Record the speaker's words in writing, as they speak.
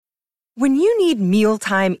When you need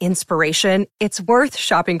mealtime inspiration, it's worth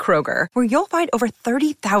shopping Kroger, where you'll find over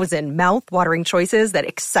 30,000 mouth-watering choices that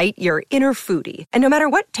excite your inner foodie. And no matter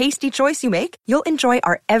what tasty choice you make, you'll enjoy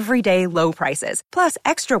our everyday low prices, plus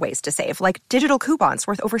extra ways to save, like digital coupons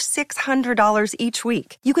worth over $600 each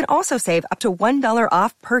week. You can also save up to $1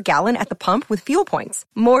 off per gallon at the pump with fuel points.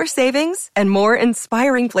 More savings and more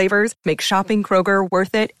inspiring flavors make shopping Kroger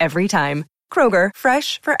worth it every time. Kroger,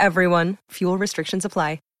 fresh for everyone. Fuel restrictions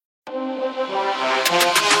apply.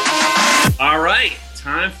 All right,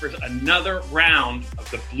 time for another round of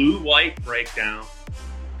the Blue-White Breakdown,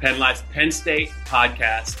 Penn State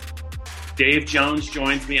podcast. Dave Jones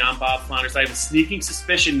joins me. I'm Bob Flanders. I have a sneaking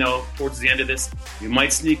suspicion, though, towards the end of this, we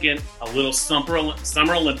might sneak in a little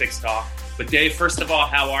Summer Olympics talk. But Dave, first of all,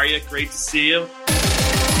 how are you? Great to see you.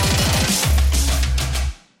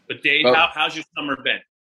 But Dave, how's your summer been?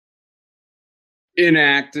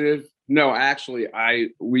 Inactive. No, actually,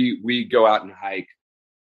 we go out and hike.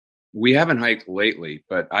 We haven't hiked lately,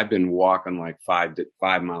 but I've been walking like 5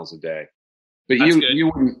 miles a day. But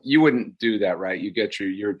you wouldn't do that, right? You get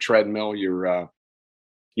your treadmill, I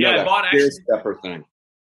bought actually stepper thing.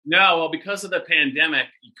 No, well, because of the pandemic,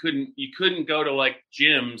 you couldn't go to like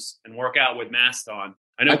gyms and work out with masks on.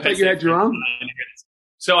 I thought you had your own.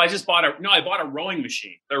 So I just bought a rowing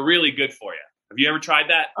machine. They're really good for you. Have you ever tried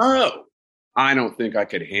that? Oh, I don't think I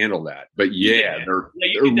could handle that. But they're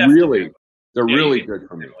really good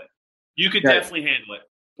for me. You could definitely handle it.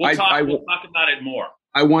 We'll talk about it more.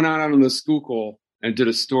 I went out on the Schuylkill and did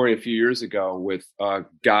a story a few years ago with a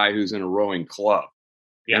guy who's in a rowing club.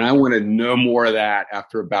 Yeah. And I wanted no more of that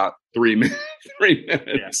after about 3 minutes.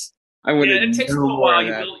 Yes. It takes a little while.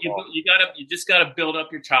 You just gotta build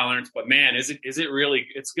up your tolerance. But man, is it really?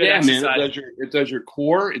 It's good exercise. Man, it does your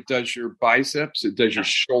core. It does your biceps. It does your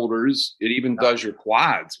shoulders. It even does your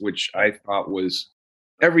quads, which I thought was.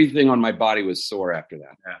 Everything on my body was sore after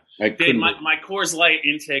that. Yeah. Dave, my Coors Light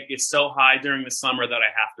intake is so high during the summer that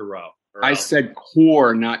I have to row. I said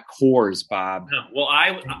core, not cores, Bob. No, well,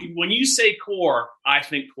 when you say core, I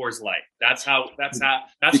think Coors Light. That's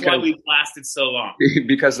why we've lasted so long.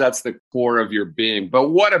 Because that's the core of your being. But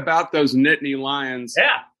what about those Nittany Lions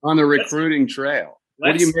on the recruiting trail?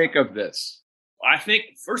 What do you make of this? I think,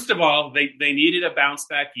 first of all, they needed a bounce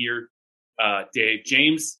back year, Dave.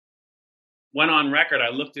 James went on record. I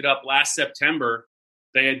looked it up last September.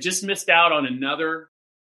 They had just missed out on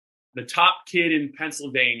the top kid in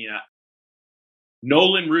Pennsylvania.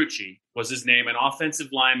 Nolan Rucci was his name, an offensive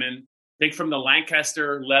lineman, I think from the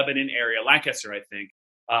Lancaster, Lebanon area. Lancaster, I think.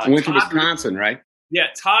 Went to Wisconsin, right? Yeah,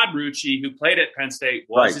 Todd Rucci, who played at Penn State,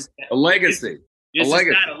 was a legacy. A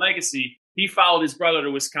legacy. He followed his brother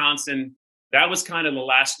to Wisconsin. That was kind of the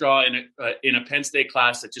last straw in a Penn State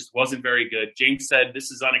class that just wasn't very good. James said,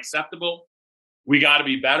 "This is unacceptable. We got to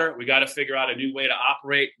be better. We got to figure out a new way to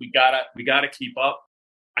operate. We got to keep up."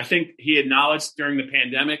 I think he acknowledged during the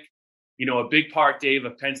pandemic, a big part, Dave,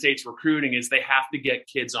 of Penn State's recruiting is they have to get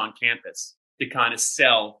kids on campus to kind of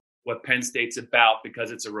sell what Penn State's about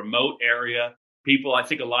because it's a remote area. I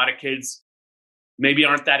think a lot of kids maybe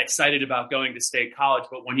aren't that excited about going to State College,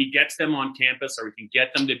 but when he gets them on campus or he can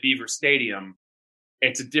get them to Beaver Stadium,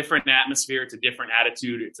 it's a different atmosphere. It's a different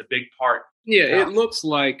attitude. It's a big part. Yeah, it looks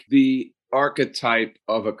like the archetype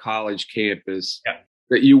of a college campus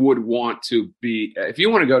that you would want to be if you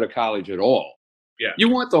want to go to college at all. You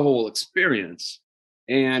want the whole experience.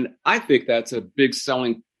 And I think that's a big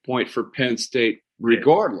selling point for Penn State,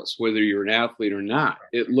 regardless whether you're an athlete or not.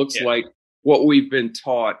 It looks like what we've been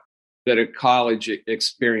taught that a college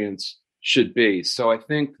experience should be. So I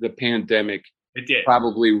think the pandemic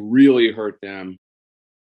probably really hurt them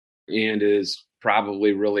and is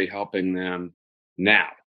probably really helping them now.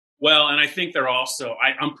 Well, and I think they're also,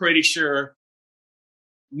 I'm pretty sure,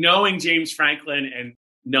 knowing James Franklin and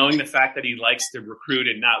knowing the fact that he likes to recruit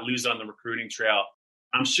and not lose on the recruiting trail,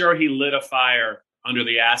 I'm sure he lit a fire under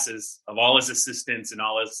the asses of all his assistants and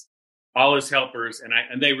all his helpers.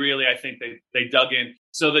 And they really, I think they dug in.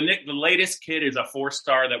 So the latest kid is a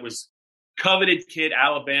 4-star that was coveted kid.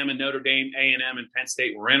 Alabama, Notre Dame, A&M, and Penn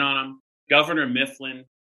State were in on him. Governor Mifflin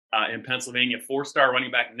in Pennsylvania, 4-star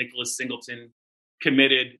running back Nicholas Singleton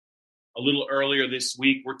committed a little earlier this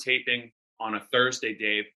week. We're taping on a Thursday,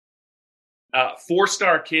 Dave.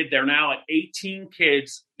 4-star kid. They're now at 18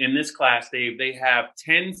 kids in this class, Dave. They have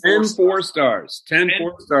 10 4-stars. 10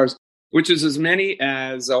 4-stars, which is as many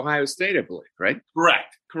as Ohio State, I believe, right?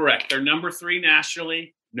 Correct. They're number 3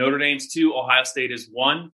 nationally. Notre Dame's 2. Ohio State is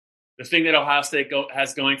 1. The thing that Ohio State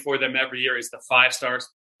has going for them every year is the 5 stars.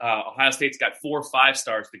 Ohio State's got 4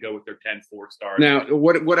 5-stars to go with their 10 4-stars. Now,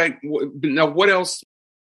 what else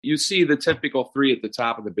you see the typical three at the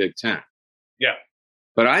top of the Big Ten. Yeah.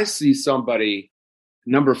 But I see somebody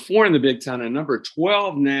number 4 in the Big Ten and number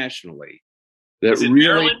 12 nationally that Is it really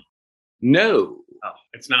Maryland? No. Oh,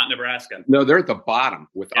 it's not Nebraska. No, they're at the bottom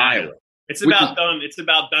with Iowa. It's about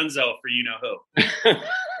Dunzo for you know who.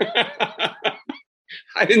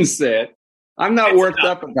 I didn't say it. I'm not worked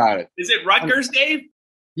up about it. Is it Rutgers, Dave?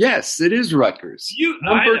 Yes, it is Rutgers.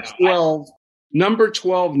 Number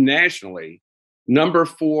 12 nationally, number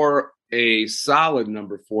 4, a solid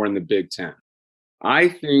number 4 in the Big Ten. I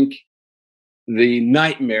think the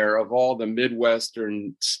nightmare of all the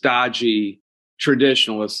Midwestern stodgy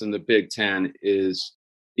traditionalists in the Big Ten is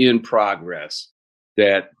in progress,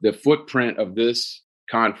 that the footprint of this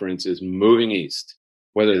conference is moving east,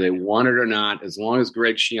 whether they want it or not, as long as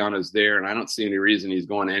Greg Schiano's there, and I don't see any reason he's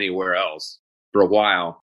going anywhere else for a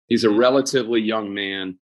while. He's a relatively young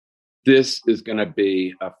man. This is going to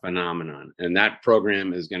be a phenomenon, and that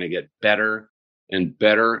program is going to get better and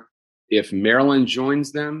better. If Maryland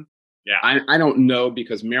joins them, I don't know,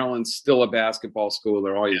 because Maryland's still a basketball school.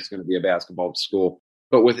 They're always going to be a basketball school.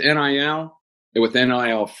 But with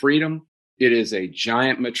NIL freedom, it is a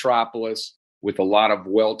giant metropolis with a lot of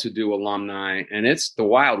well-to-do alumni. And it's the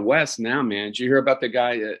Wild West now, man. Did you hear about the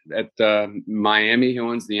guy at Miami who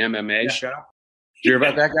owns the MMA shop? Did you hear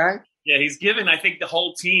about that guy? Yeah, he's given, I think, the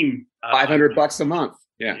whole team $500 a month.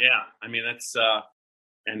 Yeah. Yeah. I mean, that's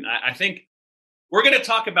and I think we're going to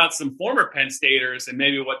talk about some former Penn Staters and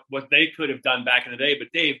maybe what they could have done back in the day. But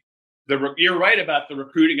Dave, you're right about the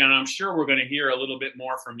recruiting, and I'm sure we're going to hear a little bit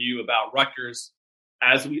more from you about Rutgers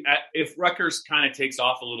if Rutgers kind of takes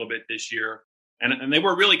off a little bit this year. And they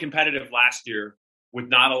were really competitive last year with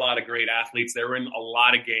not a lot of great athletes. They were in a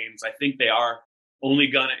lot of games. I think they are only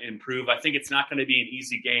going to improve. I think it's not going to be an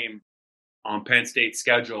easy game on Penn State's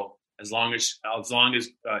schedule as long as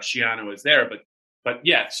Schiano is there. But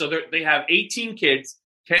yeah, so they have 18 kids,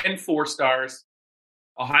 10 4-stars.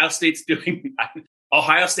 Ohio State is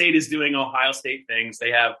doing Ohio State things.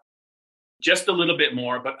 They have just a little bit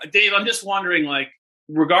more. But Dave, I'm just wondering, like,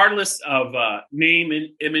 regardless of name and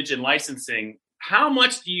image and licensing, how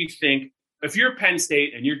much do you think, if you're Penn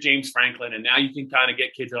State and you're James Franklin and now you can kind of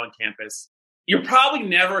get kids on campus, you're probably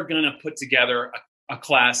never going to put together a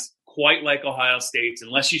class quite like Ohio State's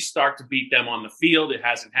unless you start to beat them on the field. It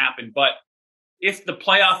hasn't happened. But if the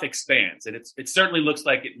playoff expands, and it certainly looks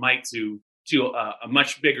like it might to a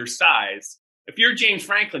much bigger size, if you're James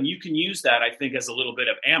Franklin, you can use that, I think, as a little bit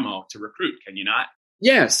of ammo to recruit, can you not?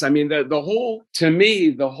 Yes. I mean, the whole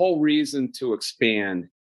reason to expand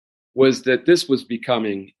was that this was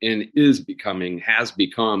becoming and has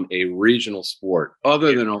become a regional sport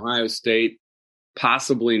other than Ohio State,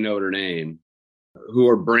 possibly Notre Dame, who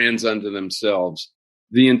are brands unto themselves.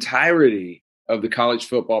 The entirety of the college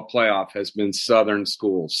football playoff has been Southern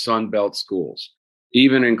schools, Sun Belt schools,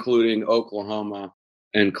 even including Oklahoma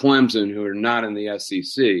and Clemson, who are not in the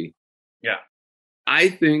SEC. Yeah. I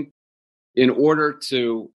think in order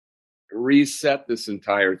to reset this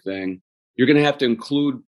entire thing, you're going to have to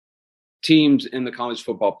include teams in the college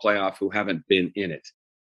football playoff who haven't been in it.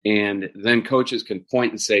 And then coaches can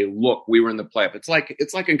point and say, look, we were in the playoff. It's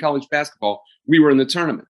like in college basketball, we were in the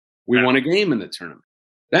tournament. We won a game in the tournament.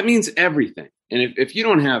 That means everything. And if you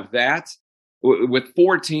don't have that, with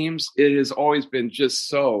 4 teams, it has always been just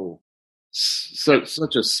such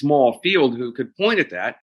a small field who could point at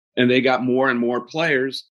that. And they got more and more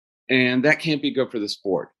players. And that can't be good for the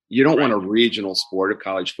sport. You don't want a regional sport of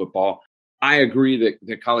college football. I agree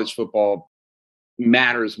that college football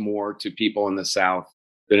matters more to people in the South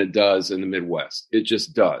than it does in the Midwest. It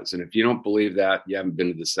just does. And if you don't believe that, you haven't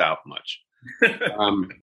been to the South much.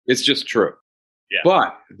 It's just true. Yeah.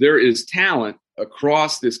 But there is talent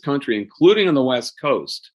across this country, including on the West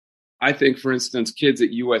Coast. I think, for instance, kids at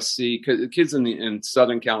USC, kids in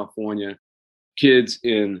Southern California, kids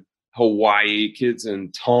in Hawaii, kids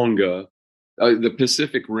in Tonga, the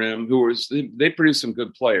Pacific Rim, they produce some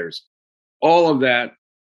good players. All of that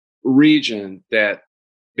region that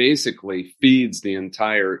basically feeds the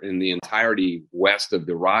entirety west of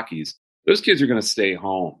the Rockies, those kids are going to stay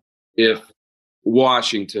home. If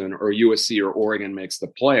Washington or USC or Oregon makes the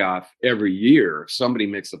playoff every year, somebody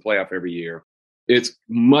makes the playoff every year, it's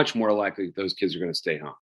much more likely that those kids are going to stay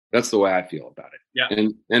home. That's the way I feel about it. Yeah.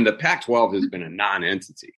 And the Pac-12 has been a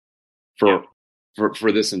non-entity for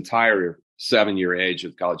this entire 7-year age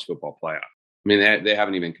of college football playoff. I mean, they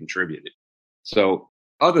haven't even contributed. So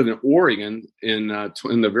other than Oregon in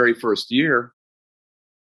the very first year,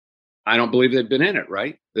 I don't believe they've been in it,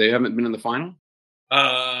 right? They haven't been in the final?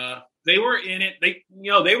 They were in it. They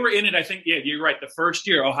were in it. I think, yeah, you're right. The first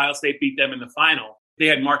year, Ohio State beat them in the final. They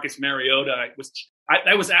had Marcus Mariota.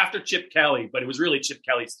 That was after Chip Kelly, but it was really Chip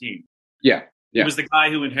Kelly's team. Yeah. He was the guy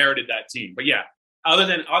who inherited that team. But yeah, other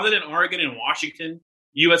than Oregon and Washington,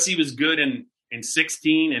 USC was good in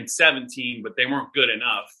 16 and 17, but they weren't good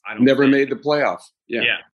enough. I don't Never made the playoff.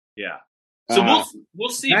 Yeah. So we'll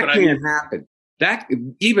see. That can't happen. That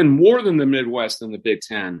even more than the Midwest and the Big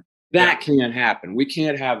Ten. That can't happen. We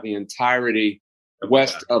can't have the entirety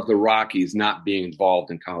west of the Rockies not being involved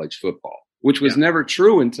in college football, which was never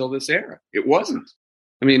true until this era. It wasn't.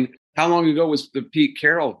 I mean, how long ago was the Pete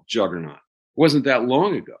Carroll juggernaut? It wasn't that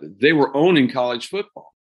long ago. They were owning college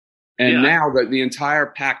football. And now that the entire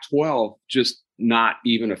Pac-12 just not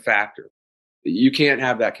even a factor. You can't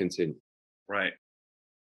have that continue. Right.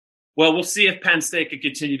 Well, we'll see if Penn State can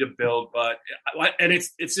continue to build, and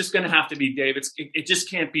it's just going to have to be, Dave. It just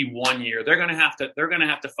can't be 1 year. They're going to have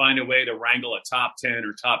to find a way to wrangle a top 10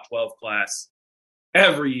 or top 12 class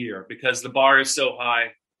every year because the bar is so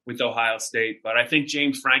high with Ohio State. But I think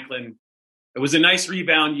James Franklin, it was a nice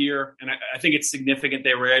rebound year, and I think it's significant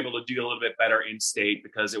they were able to do a little bit better in state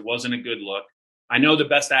because it wasn't a good look. I know the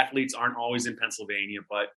best athletes aren't always in Pennsylvania,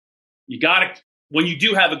 but you got to when you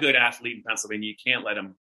do have a good athlete in Pennsylvania, you can't let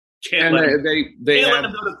them. Can't let them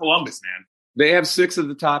go to Columbus, man. They have 6 of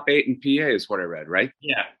the top 8 in PA, is what I read, right?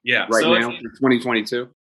 Yeah. Right now, for 2022.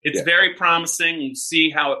 It's very promising. You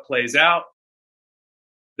see how it plays out.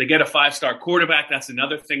 They get a 5-star quarterback. That's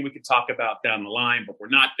another thing we could talk about down the line, but we're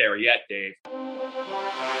not there yet, Dave.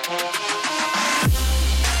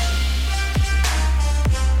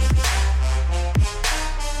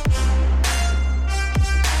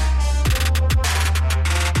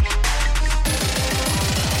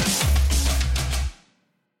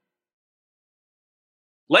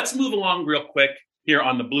 Let's move along real quick here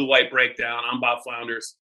on the Blue White Breakdown. I'm Bob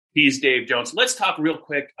Flounders. He's Dave Jones. Let's talk real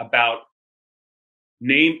quick about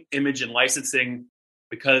name, image, and licensing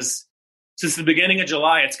because since the beginning of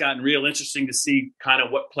July, it's gotten real interesting to see kind of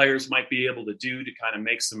what players might be able to do to kind of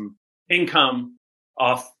make some income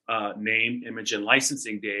off name, image, and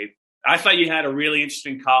licensing, Dave. I thought you had a really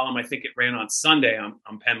interesting column. I think it ran on Sunday on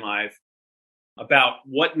Penn Live about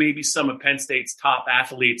what maybe some of Penn State's top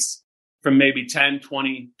athletes from maybe 10,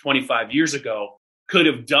 20, 25 years ago could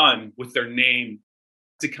have done with their name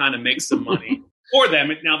to kind of make some money for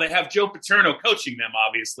them. Now they have Joe Paterno coaching them,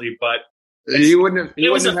 obviously, but he wouldn't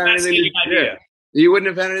have had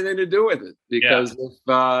anything to do with it because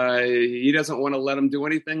if he doesn't want to let them do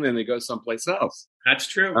anything, then they go someplace else. That's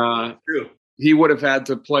true. That's true. He would have had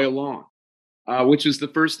to play along, which is the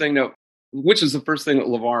first thing that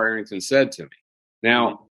LeVar Arrington said to me.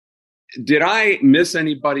 Now, did I miss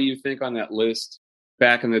anybody you think on that list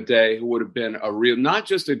back in the day who would have been not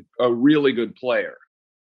just a really good player?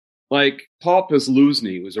 Like Paul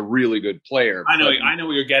Posluszny was a really good player. I know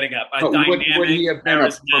what you're getting at. A dynamic, would he have been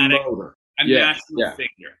a promoter? A national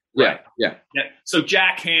figure. Right. Yeah. So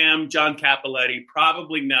Jack Ham, John Cappelletti,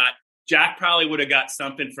 probably not. Jack probably would have got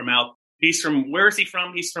something from where is he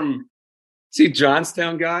from? He's from. Is he a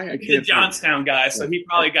Johnstown guy? He's a Johnstown guy, so he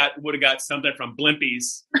probably would have got something from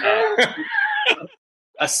Blimpies.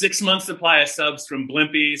 A 6-month supply of subs from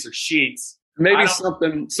Blimpies or Sheets. Maybe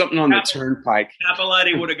something on the turnpike.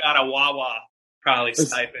 Cappelletti would have got a Wawa probably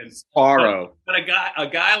stipend. Sparrow. But a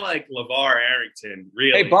guy like LeVar Arrington,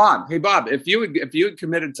 really. Hey Bob, if you had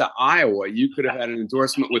committed to Iowa, you could have had an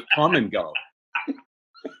endorsement with Come and Go.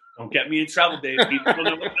 Don't get me in trouble, Dave. People don't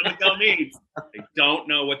know what Come and Go means. They don't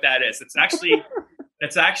know what that is. It's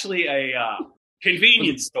actually a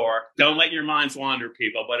convenience store. Don't let your minds wander,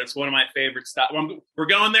 people. But it's one of my favorite stops. We're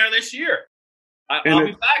going there this year. I'll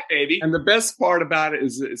be back, baby. And the best part about it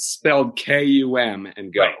is it's spelled K-U-M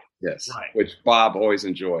and Go. Right. Yes, right. Which Bob always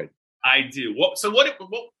enjoyed. I do. So what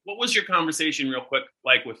was your conversation, real quick,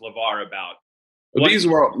 like with LeVar about?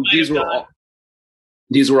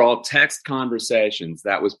 These were all text conversations.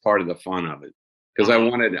 That was part of the fun of it because I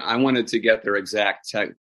wanted to get their exact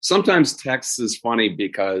text. Sometimes text is funny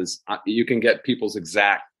because you can get people's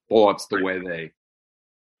exact thoughts the way they.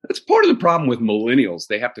 That's part of the problem with millennials.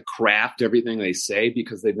 They have to craft everything they say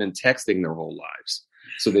because they've been texting their whole lives.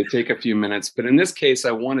 So they take a few minutes. But in this case,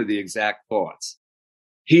 I wanted the exact thoughts.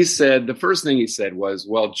 The first thing he said was,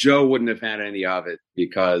 well, Joe wouldn't have had any of it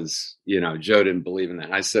because, Joe didn't believe in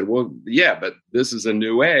that. I said, well, yeah, but this is a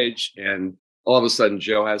new age. And all of a sudden,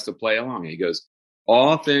 Joe has to play along. He goes,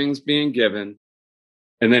 all things being given.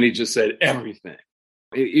 And then he just said everything.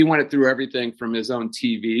 He went through everything from his own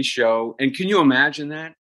TV show. And can you imagine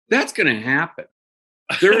that? That's going to happen.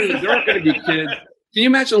 There are going to be kids. Can you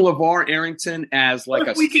imagine LeVar Arrington as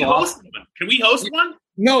like we can host one? Can we host one?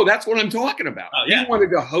 No, that's what I'm talking about. Oh, yeah. He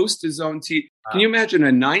wanted to host his own team. Can you imagine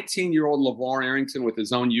a 19-year-old LeVar Arrington with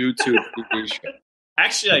his own YouTube TV show?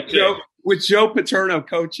 Actually, I could. With Joe Paterno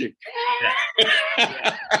coaching.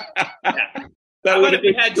 Yeah. That would have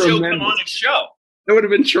been had tremendous. Joe come on his show. That would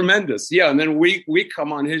have been tremendous. Yeah, and then we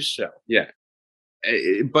come on his show. Yeah.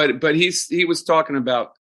 But he was talking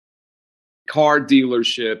about car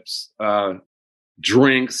dealerships,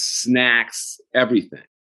 drinks, snacks, everything.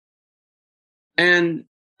 And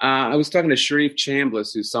I was talking to Sharif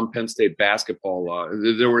Chambliss, who's some Penn State basketball.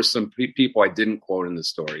 There were some people I didn't quote in the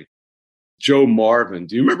story. Joe Marvin.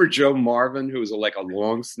 Do you remember Joe Marvin, who was like a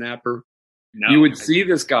long snapper? No. You would see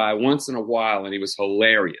this guy once in a while, and he was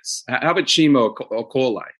hilarious. How about Chimo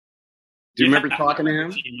Okolai? Do you remember talking to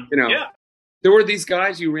him? There were these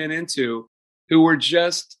guys you ran into who were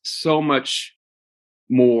just so much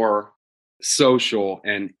more social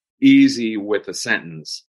and easy with a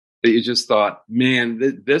sentence that you just thought,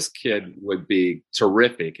 man, this kid would be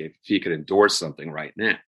terrific if he could endorse something right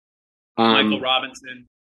now.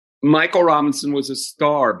 Michael Robinson was a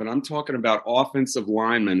star, but I'm talking about offensive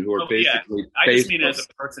linemen who are basically. I just mean as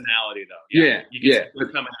a personality, though. Yeah.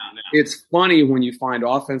 Coming out now. It's funny when you find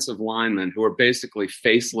offensive linemen who are basically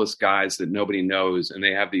faceless guys that nobody knows, and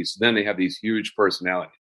they have these huge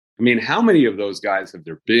personalities. I mean, how many of those guys have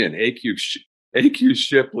there been? AQ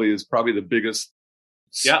Shipley is probably the biggest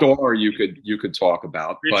star you could talk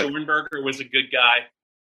about. Rich Orenberger was a good guy.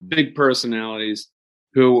 Big personalities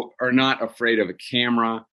who are not afraid of a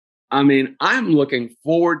camera. I mean, I'm looking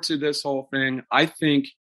forward to this whole thing. I think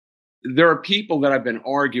there are people that I've been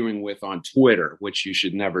arguing with on Twitter, which you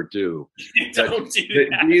should never do. Don't do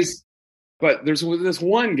that. But there's this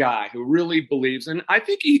one guy who really believes, and I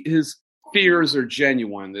think his fears are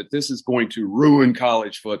genuine, that this is going to ruin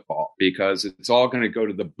college football because it's all going to go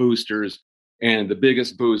to the boosters, and the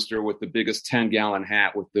biggest booster with the biggest 10-gallon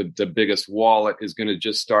hat with the biggest wallet is going to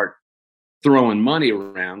just start throwing money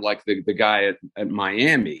around like the guy at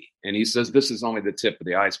Miami. And he says this is only the tip of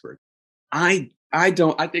the iceberg. I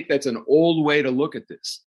think that's an old way to look at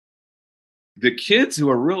this. The kids who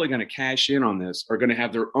are really going to cash in on this are going to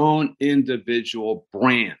have their own individual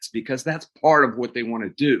brands because that's part of what they want to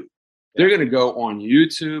do. They're going to go on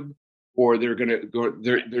YouTube, or they're going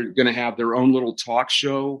to have their own little talk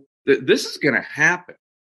show. This is going to happen.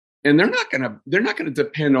 And they're not going to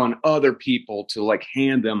depend on other people to like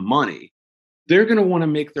hand them money. They're going to want to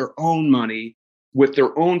make their own money with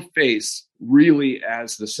their own face really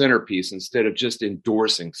as the centerpiece instead of just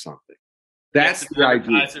endorsing something. That's the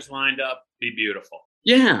idea. Advertisers lined up, be beautiful.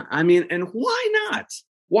 Yeah, I mean, and why not?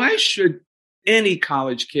 Why should any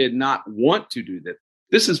college kid not want to do that?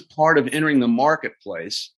 This is part of entering the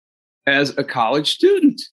marketplace as a college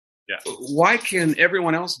student. Yeah. Why can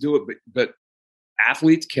everyone else do it, but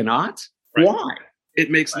athletes cannot? Right. Why?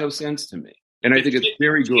 It makes no sense to me. And I think it's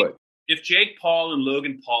very good. If Jake Paul and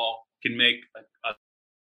Logan Paul can make a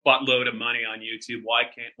buttload of money on YouTube, why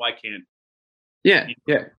can't? Yeah.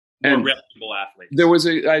 More reputable athletes. There was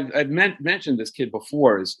I've mentioned this kid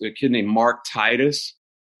before. Is a kid named Mark Titus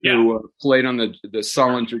who played on the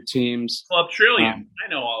Sullinger teams. Club Trillion. I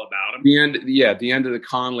know all about him. The end of the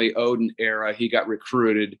Conley Oden era, he got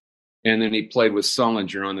recruited, and then he played with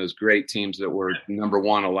Sullinger on those great teams that were number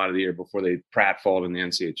one a lot of the year before they pratfalled in the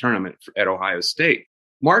NCAA tournament at Ohio State.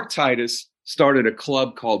 Mark Titus started a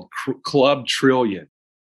club called Club Trillion,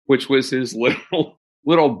 which was his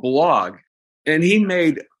little blog, and he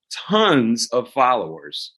made tons of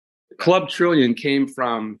followers. Club Trillion came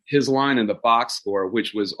from his line in the box score,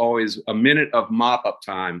 which was always a minute of mop-up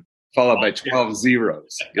time followed by 12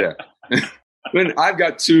 zeros. Yeah. When I've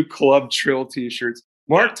got 2 Club Trill t-shirts.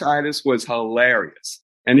 Mark Titus was hilarious.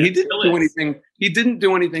 And he didn't do anything. He didn't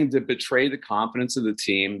do anything to betray the confidence of the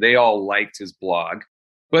team. They all liked his blog.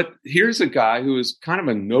 But here's a guy who is kind of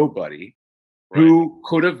a nobody who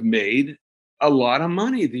could have made a lot of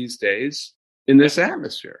money these days in this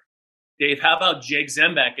atmosphere. Dave, how about Jake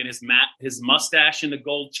Zembeck and his mustache and the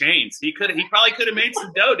gold chains? He probably could have made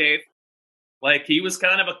some dough, Dave. Like, he was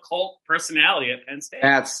kind of a cult personality at Penn State.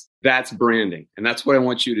 That's branding, and that's what I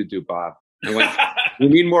want you to do, Bob. We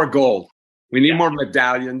need more gold. We need more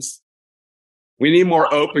medallions. We need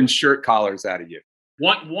more open shirt collars out of you.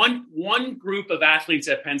 One group of athletes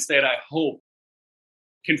at Penn State, I hope,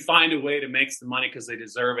 can find a way to make some money because they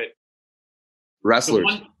deserve it.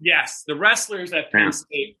 Wrestlers. The wrestlers at Penn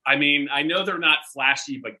State. I mean, I know they're not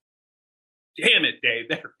flashy, but damn it, Dave,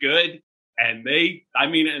 they're good. And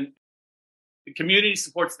and the community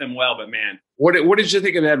supports them well, but man. What did you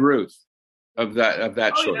think of Ed Ruth of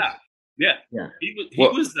that choice? Yeah.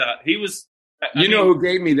 He was. Who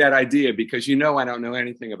gave me that idea, because I don't know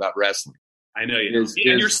anything about wrestling. I know you.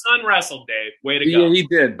 And your son wrestled, Dave. Way to go. Yeah, he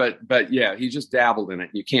did, but yeah, he just dabbled in it.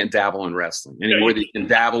 You can't dabble in wrestling anymore. You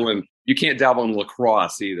can't dabble in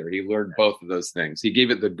lacrosse either. He learned both of those things. He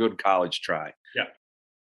gave it the good college try. Yeah.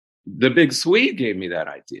 The Big Swede gave me that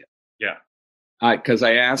idea. Yeah. Because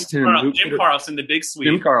I asked him. Jim Carlson, the Big Swede.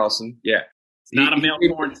 Jim Carlson, yeah. He's not a male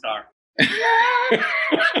porn star.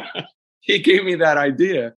 He gave me that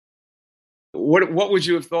idea. What would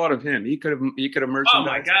you have thought of him? He could have merchandised. Oh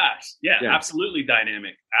my gosh. Yeah, absolutely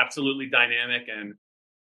dynamic. Absolutely dynamic. And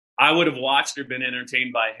I would have watched or been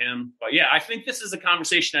entertained by him. But yeah, I think this is a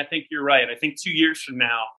conversation. I think you're right. I think 2 years from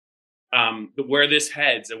now, where this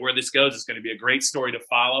heads and where this goes is going to be a great story to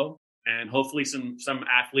follow. And hopefully some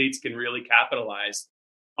athletes can really capitalize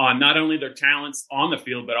on not only their talents on the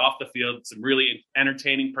field, but off the field, some really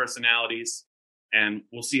entertaining personalities. And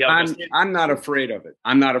we'll see how it goes. I'm not afraid of it.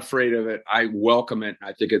 I welcome it.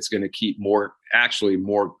 I think it's going to keep more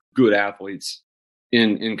good athletes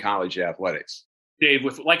in college athletics. Dave,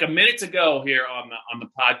 with like a minute to go here on the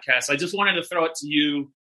podcast, I just wanted to throw it to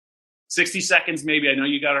you. 60 seconds, maybe. I know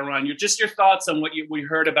you got to run. Your thoughts on what we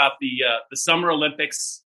heard about the Summer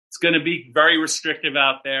Olympics. It's going to be very restrictive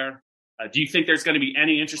out there. Do you think there's going to be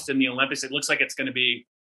any interest in the Olympics? It looks like it's going to be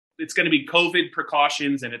COVID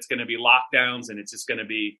precautions, and it's going to be lockdowns, and it's just going to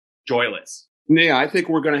be joyless. Yeah, I think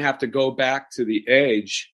we're going to have to go back to the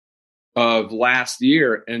age of last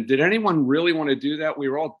year. And did anyone really want to do that? We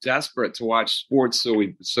were all desperate to watch sports, so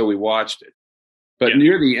we watched it. But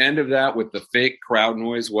near the end of that, with the fake crowd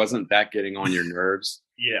noise, wasn't that getting on your nerves?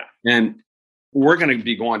 Yeah. And we're going to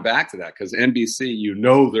be going back to that because NBC,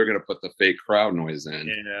 they're going to put the fake crowd noise in.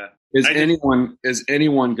 Yeah. Is anyone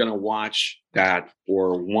going to watch that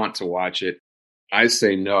or want to watch it? I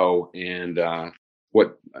say no. And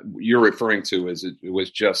what you're referring to is it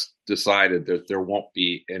was just decided that there won't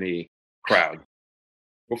be any crowd.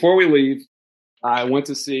 Before we leave, I went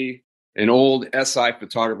to see an old SI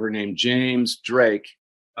photographer named James Drake,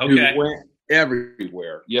 who went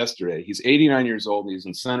everywhere yesterday. He's 89 years old. And he's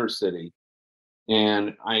in Center City.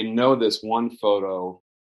 And I know this one photo.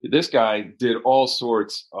 This guy did all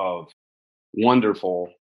sorts of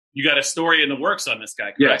wonderful. You got a story in the works on this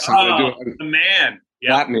guy, correct? Yes. The man.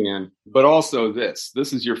 Yeah. That man. But also this.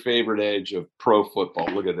 This is your favorite age of pro football.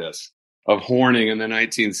 Look at this. Of Horning in the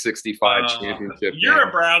 1965 championship. You're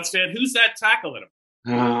a Browns fan. Who's that tackling him?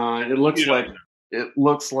 It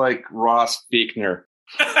looks like Ross Fiechner.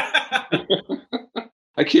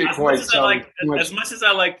 I can't quite tell. As much as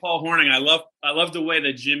I like Paul Horning, I love the way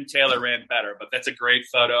that Jim Taylor ran better. But that's a great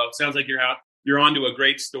photo. Sounds like you're onto a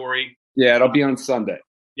great story. Yeah, it'll be on Sunday.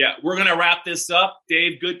 Yeah, we're gonna wrap this up.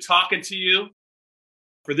 Dave, good talking to you.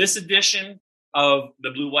 For this edition of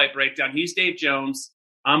the Blue White Breakdown, he's Dave Jones.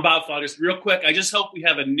 I'm Bob Foggers. Real quick, I just hope we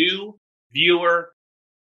have a new viewer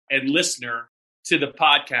and listener to the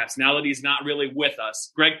podcast now that he's not really with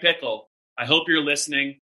us. Greg Pickle, I hope you're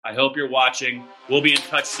listening. I hope you're watching. We'll be in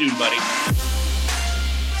touch soon, buddy.